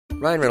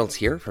Ryan Reynolds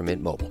here from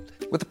Mint Mobile.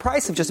 With the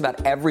price of just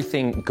about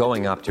everything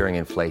going up during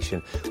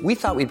inflation, we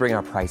thought we'd bring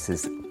our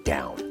prices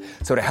down.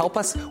 So to help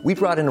us, we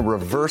brought in a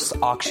reverse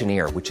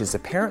auctioneer, which is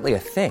apparently a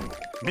thing.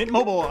 Mint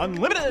Mobile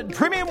Unlimited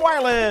Premium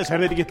Wireless. How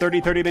to get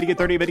 30, 30, bit to get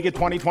 30, bit to get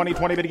 20, 20,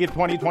 20, bit to get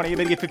 20, 20,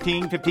 bit to get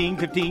 15, 15,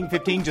 15,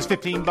 15, just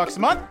 $15 a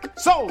month?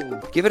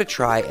 Sold! Give it a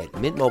try at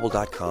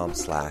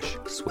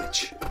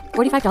mintmobile.com/switch.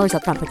 $45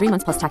 up front for 3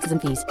 months plus taxes and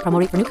fees. Promo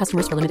rate for new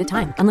customers for limited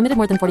time. Unlimited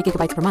more than 40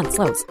 gigabytes per month.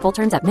 Slows full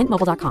terms at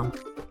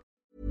mintmobile.com.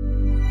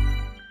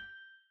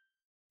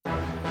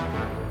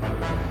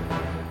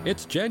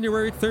 It's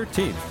January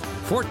 13th,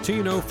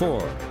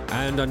 1404,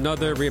 and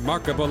another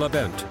remarkable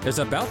event is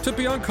about to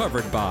be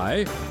uncovered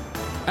by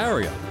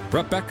Ariel,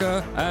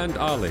 Rebecca, and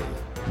Ali,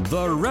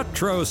 the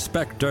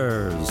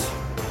Retrospectors.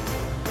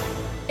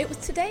 It was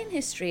today in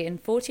history in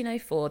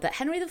 1404 that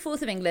Henry IV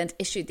of England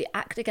issued the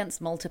Act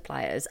Against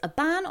Multipliers, a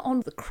ban on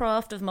the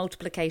craft of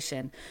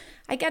multiplication.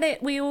 I get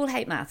it, we all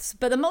hate maths,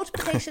 but the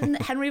multiplication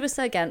that Henry was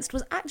so against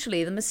was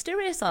actually the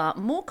mysterious art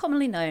more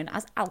commonly known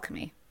as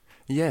alchemy.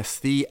 Yes,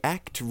 the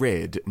Act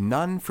read,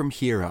 "None from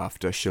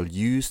hereafter shall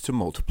use to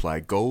multiply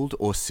gold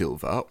or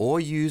silver,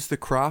 or use the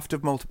craft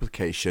of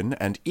multiplication,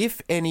 and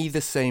if any the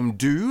same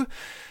do,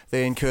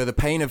 they incur the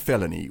pain of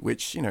felony,"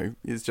 which,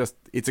 is just,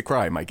 it's a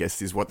crime, I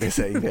guess, is what they're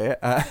saying there.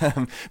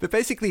 But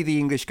basically, the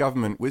English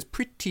government was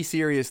pretty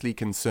seriously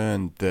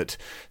concerned that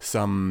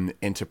some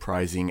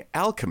enterprising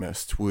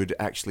alchemist would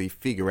actually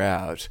figure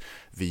out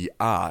the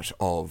art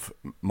of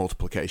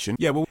multiplication.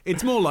 Yeah, well,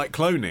 it's more like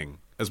cloning,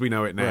 as we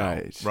know it now,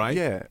 right?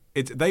 Yeah.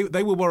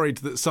 They were worried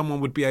that someone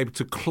would be able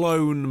to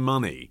clone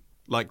money,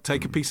 like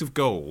take a piece of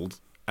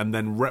gold and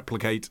then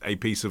replicate a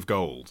piece of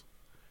gold.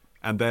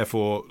 And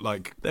therefore,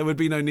 there would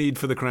be no need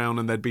for the crown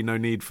and there'd be no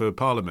need for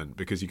parliament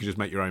because you could just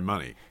make your own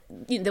money.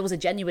 There was a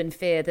genuine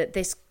fear that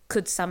this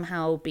could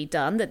somehow be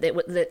done,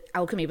 that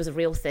alchemy was a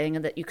real thing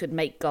and that you could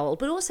make gold,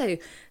 but also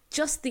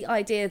just the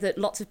idea that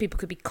lots of people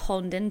could be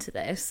conned into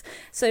this.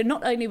 So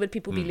not only would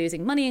people be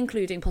losing money,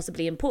 including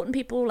possibly important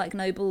people like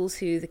nobles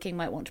who the king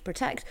might want to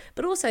protect,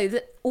 but also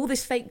that all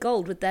this fake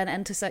gold would then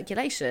enter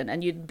circulation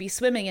and you'd be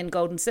swimming in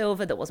gold and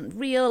silver that wasn't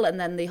real, and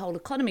then the whole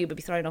economy would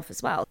be thrown off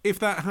as well. If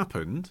that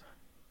happened,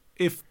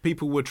 if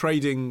people were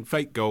trading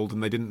fake gold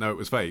and they didn't know it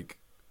was fake,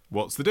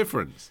 what's the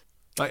difference?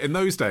 In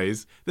those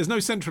days, there's no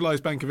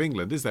centralised Bank of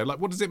England, is there?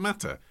 What does it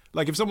matter?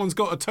 If someone's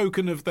got a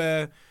token of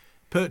their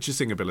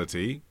purchasing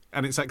ability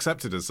and it's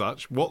accepted as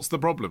such, what's the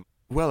problem?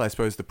 Well, I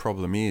suppose the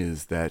problem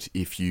is that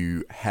if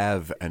you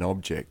have an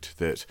object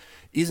that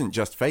isn't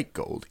just fake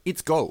gold,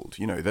 it's gold.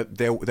 That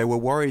they were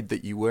worried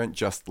that you weren't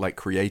just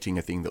creating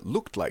a thing that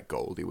looked like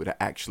gold. It would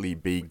actually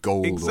be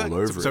gold all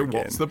over so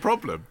again. What's the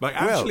problem?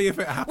 If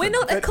it happened... We're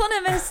not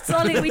economists,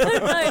 Ollie. We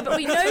don't know, but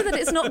we know that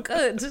it's not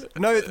good.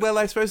 No, well,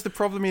 I suppose the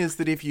problem is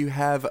that if you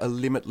have a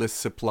limitless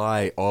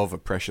supply of a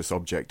precious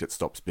object, it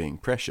stops being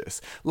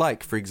precious.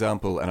 For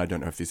example, and I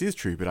don't know if this is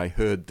true, but I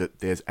heard that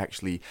there's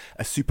actually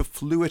a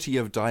superfluity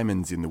of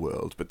diamonds in the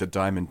world, but the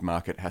diamond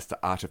market has to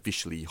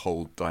artificially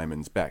hold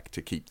diamonds back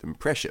to keep them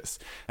precious.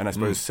 And I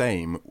suppose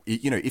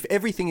if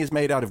everything is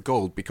made out of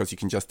gold because you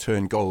can just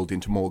turn gold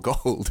into more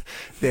gold,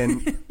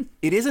 then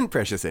it isn't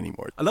precious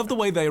anymore. I love the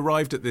way they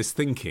arrived at this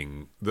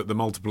thinking that the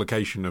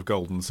multiplication of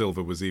gold and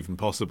silver was even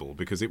possible,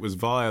 because it was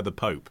via the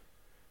Pope.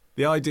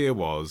 The idea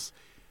was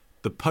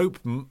the Pope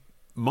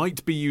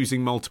might be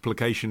using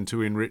multiplication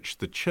to enrich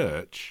the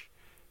church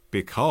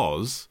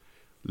because...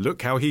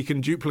 look how he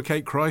can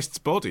duplicate Christ's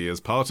body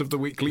as part of the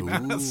weekly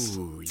Mass.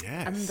 Ooh,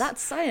 yes. And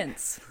that's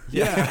science.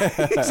 Yeah,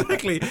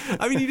 exactly.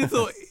 I mean, you'd have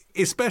thought,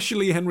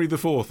 especially Henry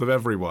IV of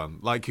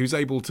everyone, who's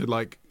able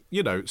to,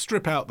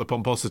 strip out the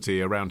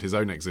pomposity around his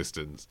own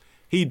existence,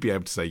 he'd be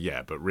able to say,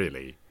 yeah, but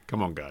really,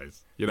 come on,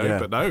 guys. Yeah.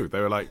 But no,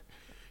 they were like,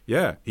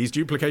 yeah, he's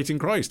duplicating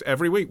Christ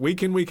every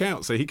week in, week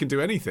out, so he can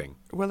do anything.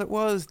 Well, it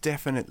was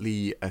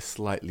definitely a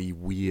slightly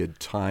weird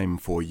time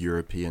for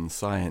European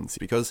science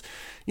because,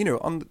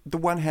 on the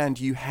one hand,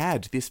 you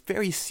had this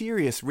very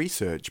serious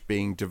research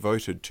being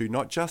devoted to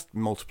not just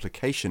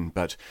multiplication,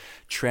 but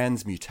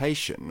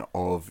transmutation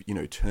of,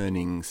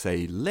 turning,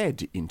 say,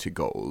 lead into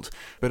gold.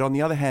 But on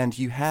the other hand,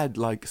 you had,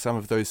 some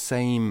of those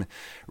same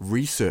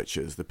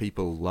researchers, the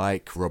people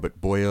like Robert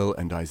Boyle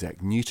and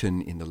Isaac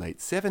Newton in the late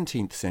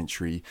 17th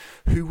century,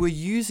 who were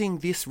using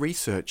this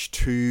research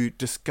to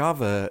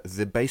discover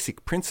the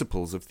basic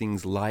principles of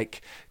things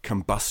like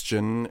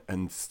combustion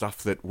and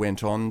stuff that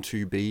went on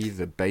to be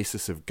the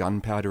basis of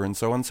gunpowder and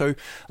so on. So,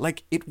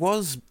 it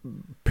was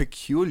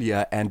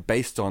peculiar and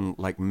based on,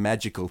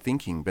 magical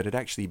thinking, but it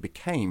actually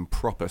became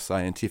proper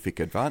scientific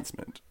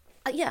advancement.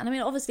 Yeah, and I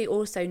mean, obviously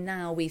also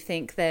now we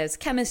think there's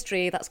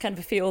chemistry, that's kind of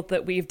a field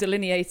that we've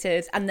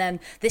delineated, and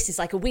then this is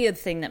like a weird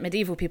thing that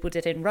medieval people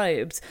did in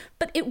robes.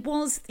 But it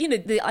was,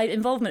 the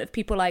involvement of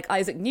people like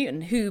Isaac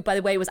Newton, who, by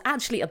the way, was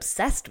actually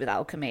obsessed with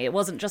alchemy. It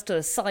wasn't just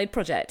a side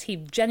project. He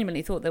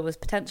genuinely thought there was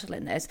potential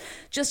in this.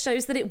 Just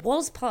shows that it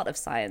was part of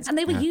science. And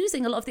they were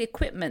using a lot of the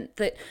equipment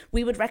that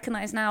we would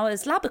recognise now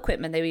as lab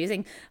equipment. They were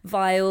using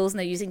vials, and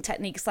they were using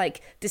techniques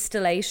like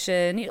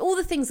distillation, all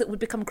the things that would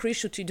become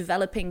crucial to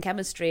developing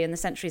chemistry in the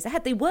centuries ahead.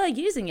 ahead. They were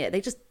using it.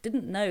 They just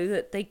didn't know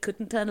that they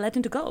couldn't turn lead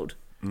into gold.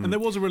 And there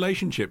was a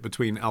relationship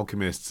between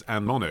alchemists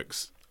and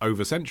monarchs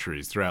over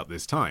centuries throughout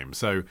this time.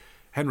 So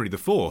Henry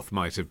IV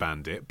might have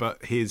banned it,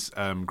 but his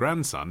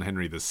grandson,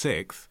 Henry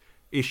VI,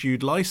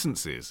 issued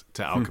licenses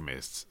to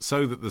alchemists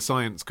so that the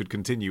science could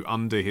continue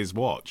under his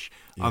watch,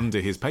 under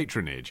his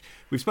patronage.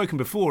 We've spoken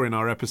before in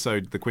our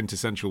episode, The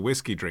Quintessential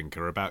Whiskey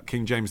Drinker, about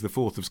King James IV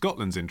of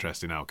Scotland's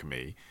interest in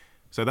alchemy.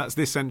 So that's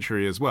this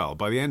century as well.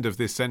 By the end of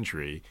this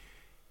century,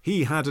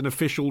 he had an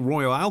official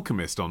royal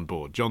alchemist on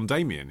board, John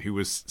Damian, who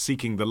was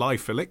seeking the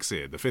life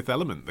elixir, the fifth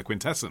element, the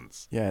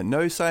quintessence. Yeah,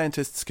 no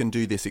scientists can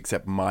do this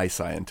except my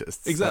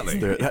scientists. Exactly.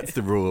 That's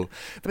the rule.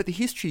 But the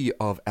history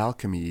of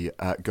alchemy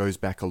goes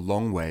back a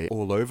long way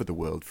all over the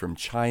world, from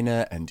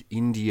China and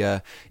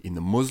India, in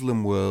the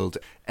Muslim world.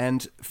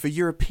 And for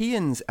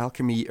Europeans,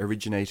 alchemy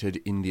originated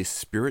in this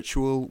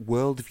spiritual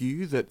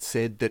worldview that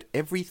said that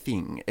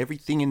everything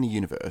in the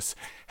universe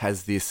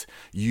has this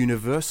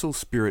universal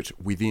spirit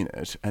within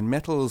it, and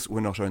metals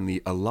were not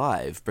only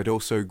alive, but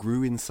also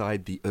grew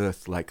inside the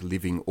earth like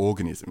living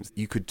organisms.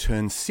 You could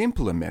turn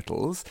simpler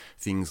metals,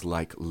 things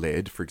like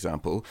lead, for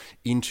example,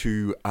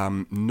 into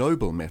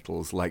noble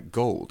metals like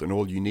gold, and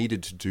all you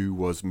needed to do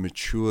was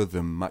mature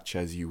them much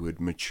as you would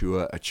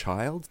mature a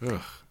child.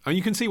 Ugh. And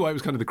you can see why it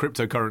was kind of the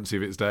cryptocurrency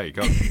of its day,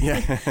 can't you?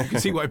 Yeah. You can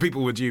see why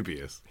people were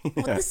dubious.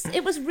 Well,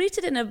 it was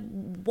rooted in a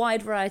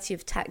wide variety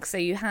of texts. So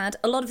you had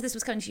a lot of this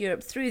was coming to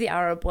Europe through the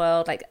Arab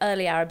world. Like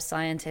early Arab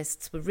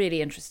scientists were really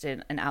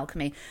interested in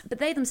alchemy. But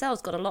they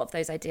themselves got a lot of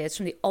those ideas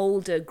from the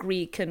older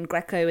Greek and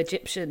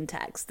Greco-Egyptian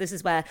texts. This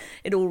is where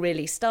it all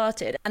really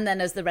started. And then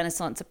as the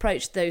Renaissance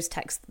approached, those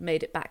texts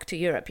made it back to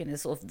Europe. You know,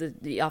 sort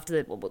of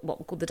after what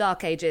were called the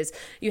Dark Ages,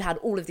 you had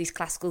all of these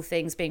classical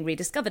things being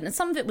rediscovered. And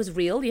some of it was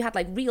real. You had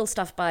like real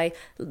stuff by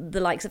the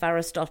likes of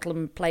Aristotle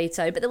and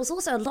Plato, but there was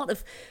also a lot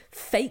of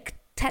fake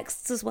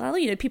texts as well.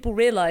 You know, people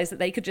realised that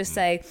they could just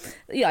say,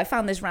 yeah, I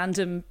found this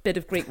random bit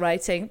of Greek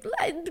writing,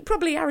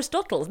 probably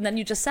Aristotle, and then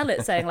you just sell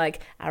it saying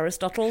like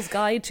Aristotle's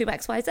Guide to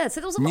XYZ.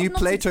 So there was a lot New of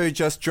nonsense. Plato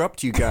just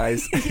dropped, you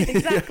guys.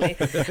 Exactly.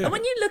 And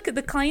when you look at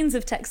the kinds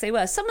of texts they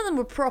were, some of them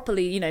were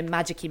properly, you know,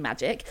 magic-y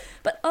magic,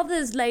 but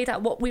others laid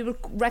out what we would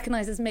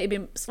recognise as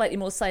maybe slightly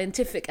more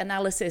scientific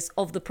analysis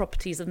of the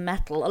properties of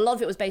metal. A lot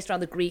of it was based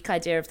around the Greek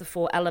idea of the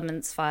four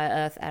elements, fire,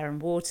 earth, air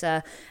and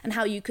water, and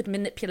how you could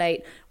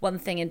manipulate one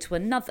thing into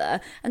another.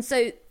 And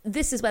so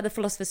this is where the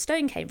Philosopher's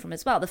Stone came from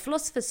as well. The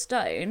Philosopher's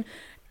Stone,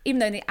 even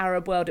though in the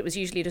Arab world it was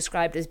usually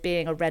described as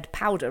being a red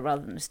powder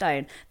rather than a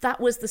stone, that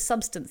was the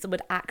substance that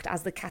would act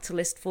as the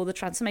catalyst for the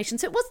transformation.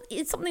 So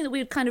it's something that we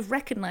would kind of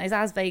recognise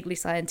as vaguely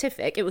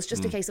scientific. It was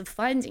just a case of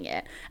finding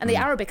it. And the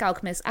Arabic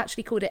alchemists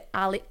actually called it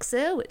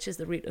elixir, which is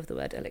the root of the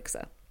word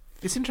elixir.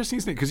 It's interesting,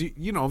 isn't it? Because,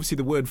 you know, obviously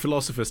the word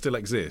philosopher still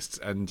exists,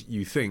 and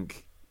you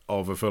think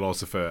of a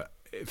philosopher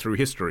through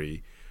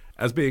history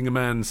as being a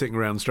man sitting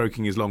around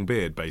stroking his long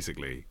beard,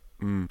 basically.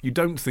 You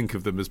don't think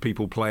of them as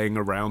people playing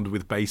around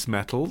with base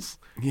metals.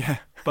 Yeah.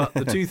 But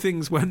the two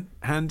things went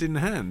hand in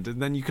hand,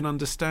 and then you can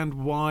understand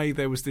why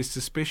there was this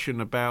suspicion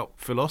about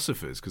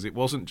philosophers, because it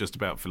wasn't just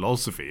about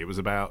philosophy, it was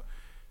about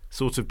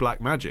sort of black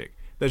magic.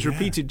 There's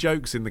repeated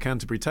jokes in the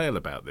Canterbury Tale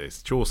about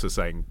this. Chaucer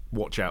saying,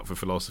 watch out for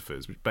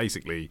philosophers, which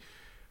basically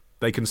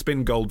they can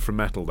spin gold from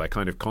metal. They're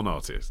kind of con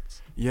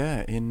artists.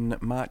 Yeah, in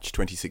March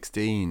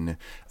 2016,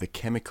 the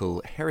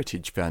Chemical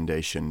Heritage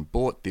Foundation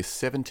bought this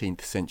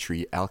 17th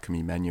century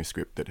alchemy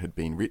manuscript that had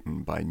been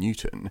written by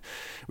Newton,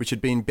 which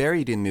had been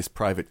buried in this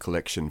private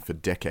collection for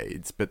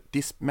decades. But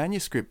this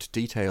manuscript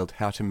detailed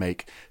how to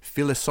make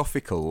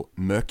philosophical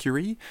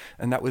mercury,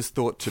 and that was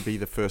thought to be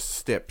the first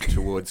step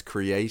towards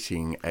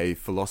creating a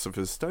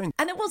philosopher's stone.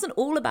 And it wasn't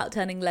all about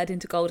turning lead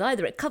into gold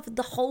either. It covered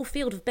the whole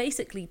field of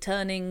basically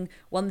turning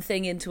one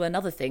thing into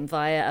another thing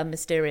via a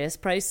mysterious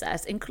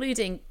process,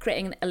 including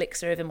creating an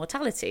elixir of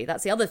immortality.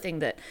 That's the other thing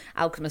that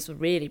alchemists were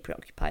really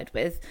preoccupied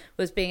with,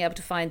 was being able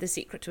to find the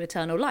secret to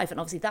eternal life. And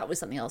obviously that was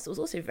something else that was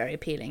also very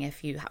appealing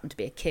if you happened to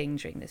be a king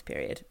during this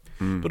period.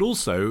 But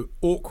also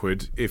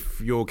awkward if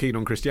you're keen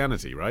on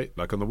Christianity, right?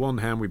 Like on the one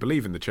hand, we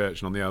believe in the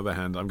church, and on the other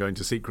hand, I'm going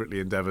to secretly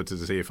endeavour to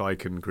see if I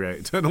can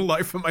create eternal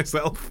life for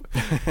myself.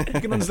 You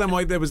can understand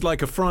why there was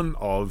like a front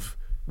of,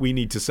 we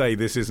need to say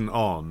this isn't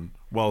on,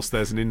 whilst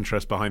there's an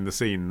interest behind the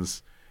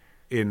scenes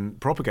in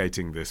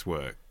propagating this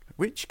work.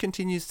 Which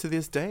continues to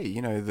this day.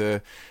 You know,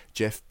 the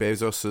Jeff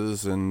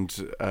Bezoses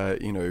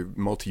and,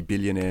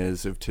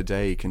 multi-billionaires of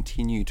today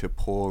continue to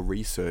pour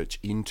research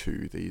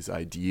into these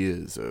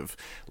ideas of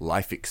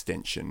life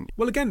extension.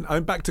 Well, again,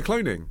 I'm back to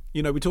cloning.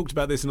 You know, we talked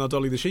about this in our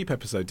Dolly the Sheep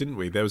episode, didn't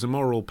we? There was a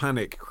moral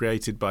panic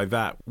created by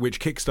that, which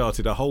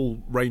kickstarted a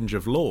whole range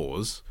of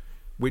laws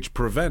which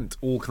prevent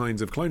all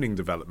kinds of cloning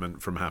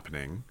development from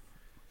happening,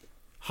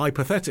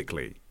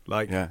 hypothetically.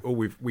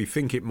 We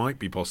think it might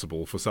be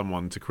possible for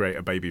someone to create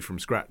a baby from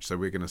scratch, so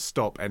we're going to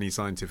stop any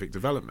scientific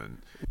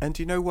development. And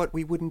you know what?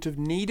 We wouldn't have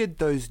needed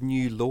those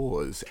new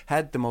laws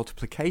had the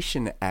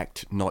Multiplication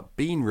Act not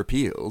been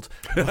repealed.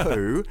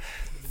 Though,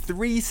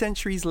 3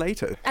 centuries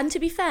later. And to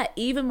be fair,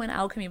 even when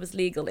alchemy was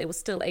legal, it was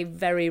still a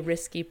very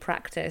risky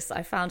practice.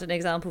 I found an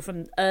example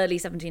from early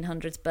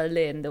 1700s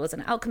Berlin. There was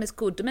an alchemist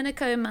called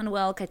Domenico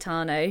Manuel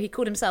Caetano. He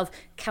called himself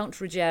Count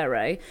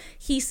Ruggiero.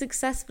 He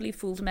successfully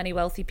fooled many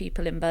wealthy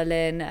people in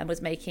Berlin and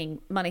was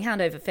making money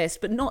hand over fist,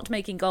 but not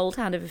making gold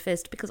hand over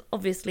fist, because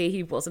obviously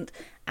he wasn't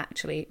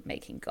actually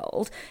making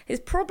gold. His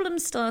problem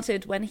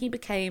started when he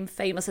became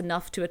famous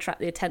enough to attract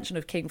the attention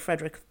of King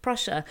Frederick of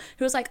Prussia,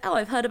 who was like, oh,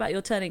 I've heard about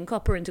your turning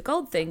copper into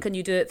gold thing. Can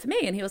you do it for me?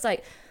 And he was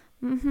like,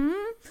 mm-hmm.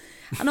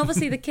 And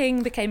obviously the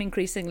king became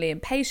increasingly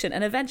impatient,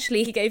 and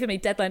eventually he gave him a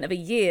deadline of a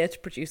year to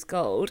produce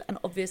gold, and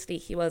obviously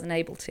he wasn't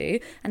able to.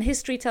 And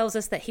history tells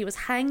us that he was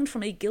hanged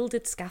from a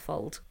gilded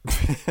scaffold.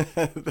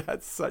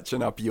 That's such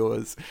an up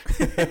yours.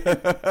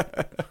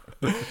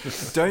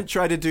 Don't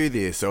try to do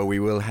this, or we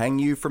will hang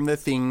you from the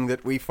thing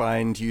that we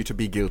find you to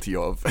be guilty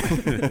of.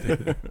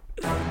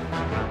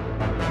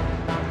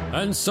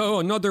 And so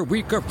another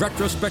week of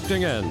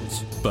retrospecting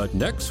ends. But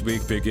next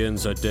week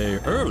begins a day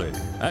early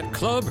at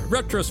Club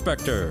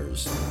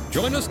Retrospectors.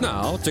 Join us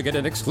now to get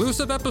an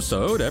exclusive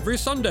episode every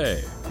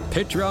Sunday.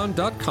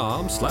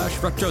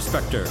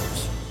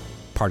 Patreon.com/retrospectors.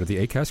 Part of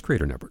the Acast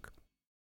Creator Network.